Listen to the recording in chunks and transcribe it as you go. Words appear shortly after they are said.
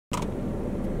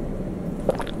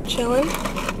chilling.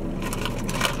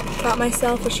 Got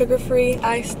myself a sugar-free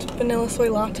iced vanilla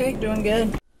soy latte. Doing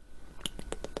good.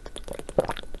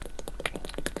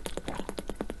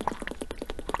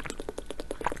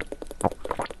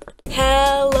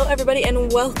 Hello everybody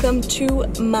and welcome to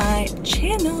my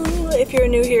channel. If you're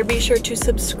new here, be sure to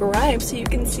subscribe so you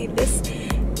can see this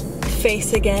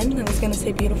face again. I was gonna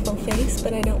say beautiful face,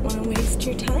 but I don't want to waste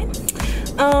your time.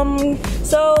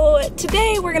 So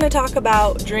today we're gonna talk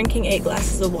about drinking 8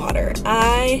 glasses of water.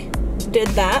 I did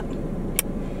that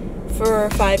for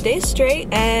 5 days straight,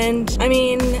 and I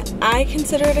mean, I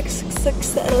consider it a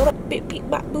success.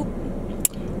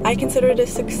 I consider it a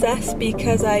success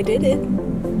because I did it.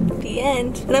 The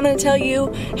end. And I'm gonna tell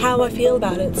you how I feel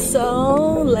about it.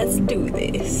 So let's do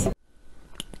this.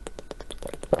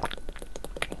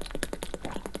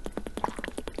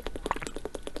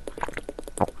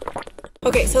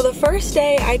 Okay, so the first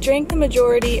day I drank the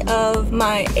majority of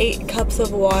my 8 cups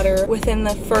of water within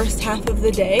the first half of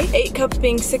the day. 8 cups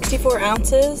being 64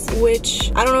 ounces,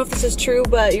 which I don't know if this is true,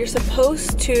 but you're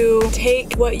supposed to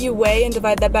take what you weigh and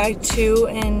divide that by 2,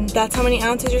 and that's how many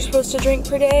ounces you're supposed to drink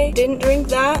per day. Didn't drink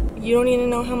that. You don't even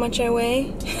know how much I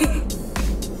weigh.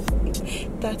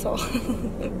 That's all.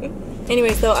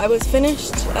 Anyways, though, I was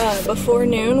finished before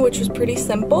noon, which was pretty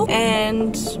simple,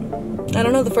 and I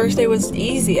don't know, the first day was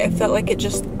easy. I felt like it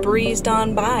just breezed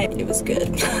on by. It was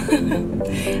good.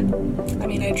 I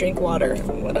mean, I drink water.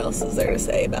 What else is there to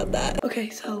say about that? Okay,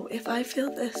 so if I fill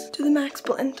this to the max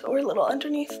blend or a little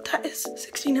underneath, that is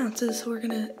 16 ounces. So we're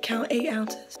gonna count 8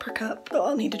 ounces per cup. So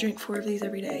I'll need to drink 4 of these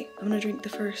every day. I'm gonna drink the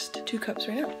first 2 cups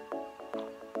right now.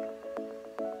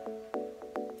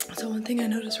 So one thing I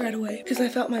noticed right away, because I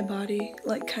felt my body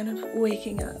like kind of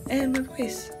waking up, and my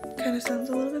voice kind of sounds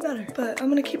a little bit better. But I'm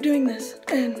gonna keep doing this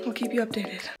and we'll keep you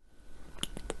updated.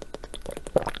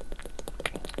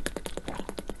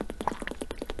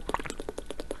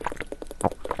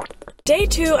 Day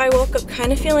 2, I woke up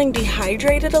kind of feeling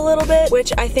dehydrated a little bit,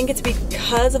 which I think it's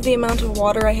because of the amount of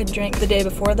water I had drank the day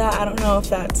before that. I don't know if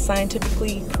that's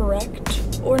scientifically correct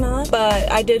or not, but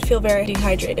I did feel very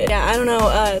dehydrated. Yeah, I don't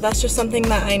know, that's just something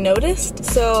that I noticed.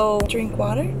 So drink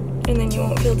water and then you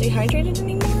won't feel dehydrated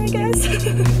anymore, I guess.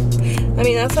 I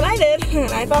mean, that's what I did,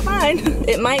 and I felt fine.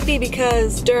 It might be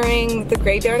because during the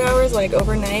graveyard hours, like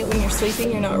overnight when you're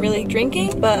sleeping, you're not really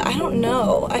drinking, but I don't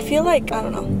know. I feel like, I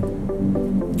don't know.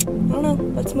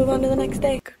 Let's move on to the next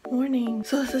day. Good morning.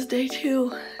 So this is day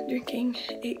 2, drinking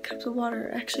 8 cups of water.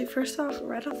 Actually, first off,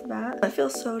 right off the bat, I feel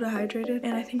so dehydrated,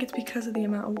 and I think it's because of the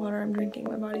amount of water I'm drinking.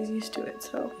 My body's used to it,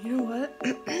 so you know what?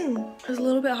 It was a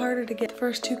little bit harder to get the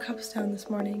first 2 cups down this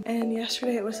morning, and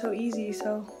yesterday it was so easy,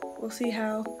 so we'll see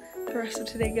how the rest of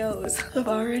today goes. I've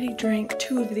already drank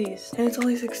 2 of these, and it's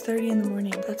only 6:30 in the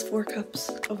morning. That's 4 cups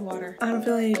of water. I don't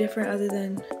feel any different other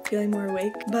than feeling more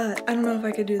awake, but I don't know if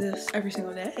I could do this every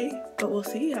single day, but we'll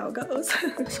see how it goes.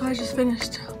 So I just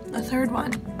finished a 3rd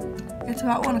one. It's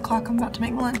about 1 o'clock. I'm about to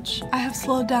make lunch. I have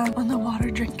slowed down on the water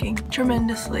drinking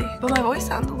tremendously, but my voice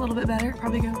sounds a little bit better.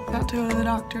 Probably about to go to the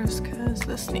doctor's because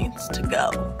this needs to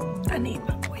go. I need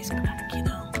my voice back, you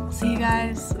know. See you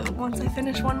guys once I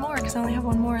finish 1 more, because I only have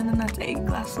 1 more, and then that's 8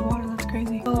 glasses of water. That's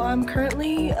crazy. So I'm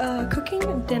currently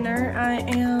cooking dinner. I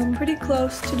am pretty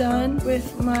close to done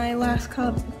with my last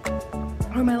cup,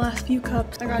 or my last few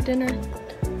cups. I got dinner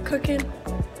cooking.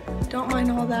 Don't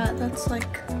mind all that. That's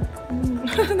like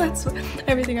that's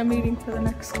everything I'm eating for the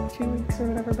next 2 weeks or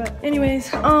whatever. But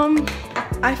anyways,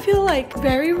 I feel like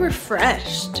very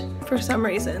refreshed for some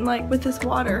reason. Like with this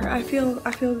water, I feel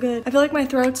good. I feel like my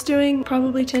throat's doing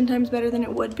probably 10 times better than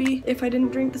it would be if I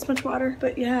didn't drink this much water.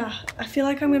 But yeah, I feel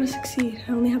like I'm gonna succeed.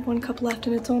 I only have 1 cup left,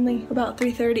 and it's only about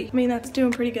 3:30. I mean, that's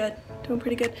doing pretty good. Doing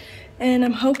pretty good. And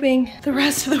I'm hoping the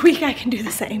rest of the week I can do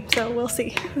the same. So we'll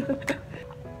see.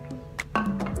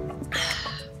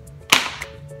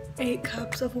 8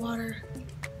 cups of water.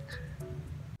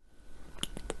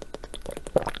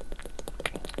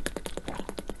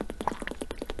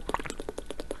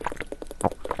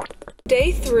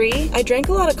 Day 3, I drank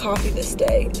a lot of coffee this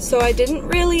day, so I didn't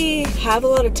really have a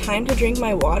lot of time to drink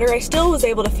my water. I still was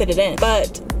able to fit it in,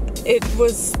 but it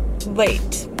was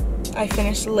late. I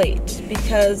finished late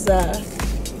because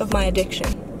of my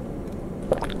addiction.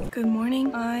 Good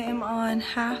morning. I am on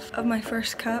half of my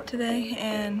first cup today,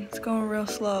 and it's going real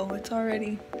slow. It's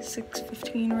already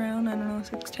 6:15 around, I don't know,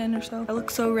 6:10 or so. I look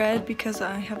so red because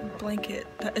I have a blanket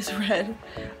that is red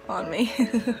on me.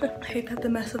 I hate that the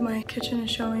mess of my kitchen is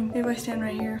showing. Maybe I stand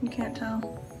right here, you can't tell.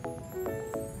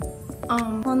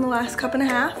 On the last cup and a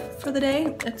half for the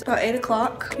day. It's about 8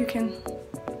 o'clock. You can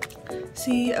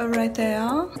see right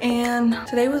there. And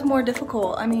today was more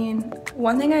difficult. I mean,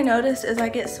 One thing I noticed is I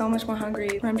get so much more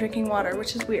hungry when I'm drinking water,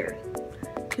 which is weird,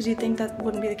 because you'd think that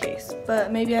wouldn't be the case.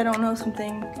 But maybe I don't know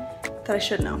something that I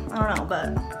should know. I don't know,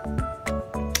 but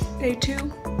day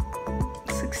 2,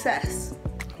 success.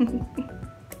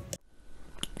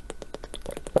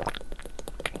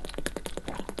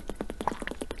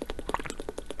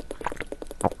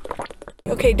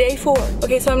 Okay, day 4.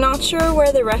 Okay, so I'm not sure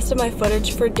where the rest of my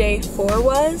footage for day 4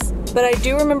 was, but I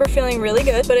do remember feeling really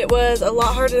good, but it was a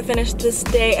lot harder to finish this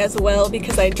day as well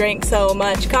because I drank so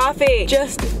much coffee.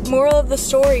 Just moral of the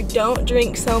story, don't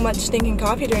drink so much stinking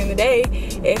coffee during the day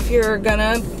if you're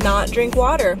gonna not drink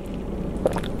water.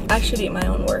 I should eat my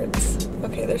own words.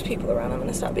 Okay, there's people around. I'm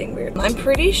gonna stop being weird. I'm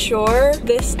pretty sure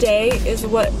this day is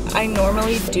what I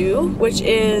normally do, which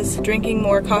is drinking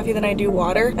more coffee than I do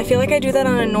water. I feel like I do that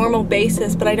on a normal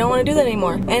basis, but I don't want to do that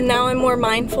anymore. And now I'm more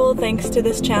mindful thanks to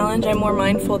this challenge. I'm more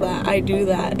mindful that I do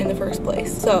that in the first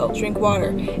place. So, drink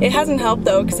water. It hasn't helped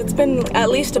though, because it's been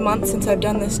at least a month since I've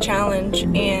done this challenge,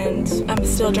 and I'm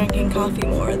still drinking coffee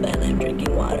more than I'm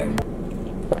drinking water.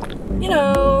 You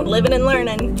know, living and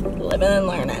learning. Living and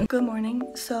learning. Good morning.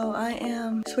 So I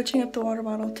am switching up the water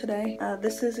bottle today.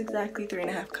 This is exactly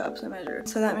 3.5 cups I measured.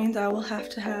 So that means I will have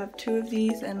to have 2 of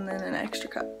these and then an extra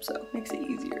cup. So makes it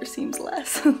easier, seems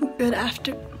less. Good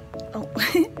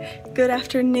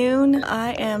afternoon.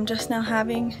 I am just now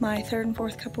having my 3rd and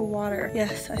 4th cup of water.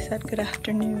 Yes, I said good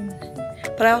afternoon.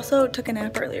 But I also took a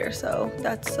nap earlier, so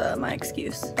that's my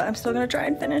excuse. But I'm still gonna try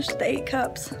and finish the 8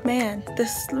 cups. Man,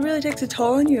 this really takes a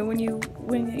toll on you when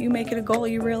you make it a goal.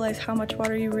 You realize how much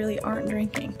water you really aren't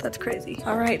drinking. That's crazy.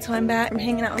 All right, so I'm back. I'm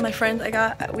hanging out with my friends.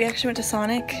 We actually went to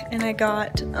Sonic, and I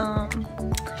got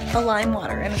a lime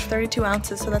water, and it's 32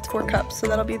 ounces, so that's 4 cups. So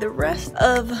that'll be the rest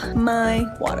of my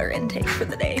water intake for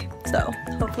the day. So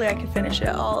hopefully I can finish it.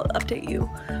 I'll update you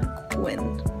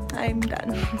when I'm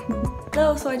done.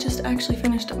 So I just actually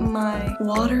finished my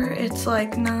water. It's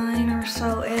like 9 or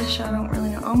so-ish. I don't really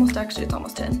know. It's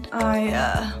almost 10. I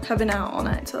have been out all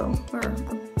night, so we're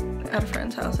at a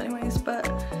friend's house anyways, but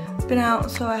been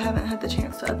out, so I haven't had the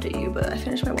chance to update you, but I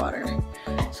finished my water,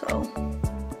 so.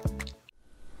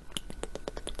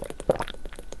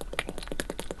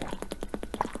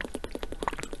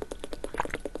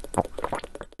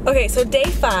 Okay, so day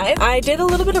 5, I did a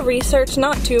little bit of research,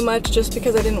 not too much just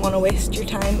because I didn't want to waste your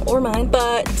time or mine,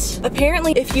 but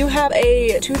apparently if you have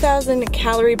a 2,000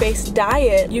 calorie based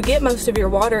diet, you get most of your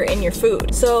water in your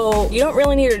food. So you don't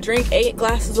really need to drink 8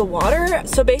 glasses of water.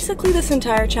 So basically this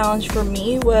entire challenge for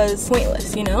me was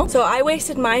pointless, you know? So I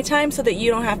wasted my time so that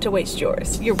you don't have to waste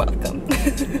yours. You're welcome.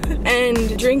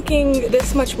 And drinking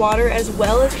this much water as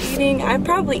well as eating, I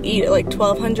probably eat like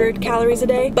 1,200 calories a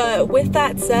day. But with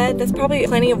that said, that's probably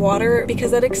plenty of water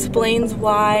because that explains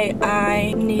why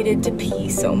I needed to pee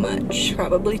so much.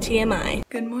 Probably TMI.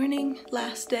 Good morning.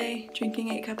 Last day, drinking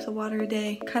 8 cups of water a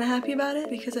day. Kind of happy about it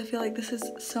because I feel like this is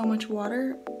so much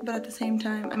water, but at the same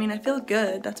time, I mean, I feel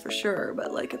good, that's for sure,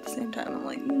 but like at the same time, I'm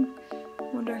like,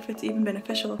 I wonder if it's even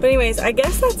beneficial. But anyways, I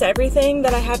guess that's everything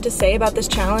that I have to say about this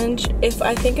challenge. If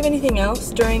I think of anything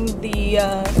else during the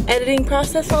editing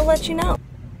process, I'll let you know.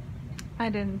 I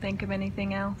didn't think of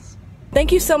anything else.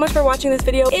 Thank you so much for watching this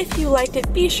video. If you liked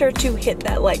it, be sure to hit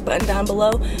that like button down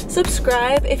below.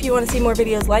 Subscribe if you want to see more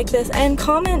videos like this, and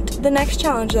comment the next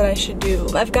challenge that I should do.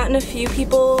 I've gotten a few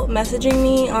people messaging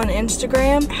me on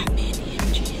Instagram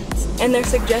and they're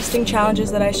suggesting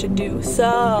challenges that I should do.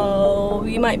 So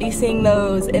you might be seeing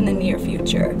those in the near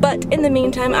future. But in the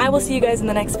meantime, I will see you guys in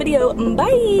the next video.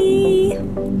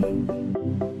 Bye!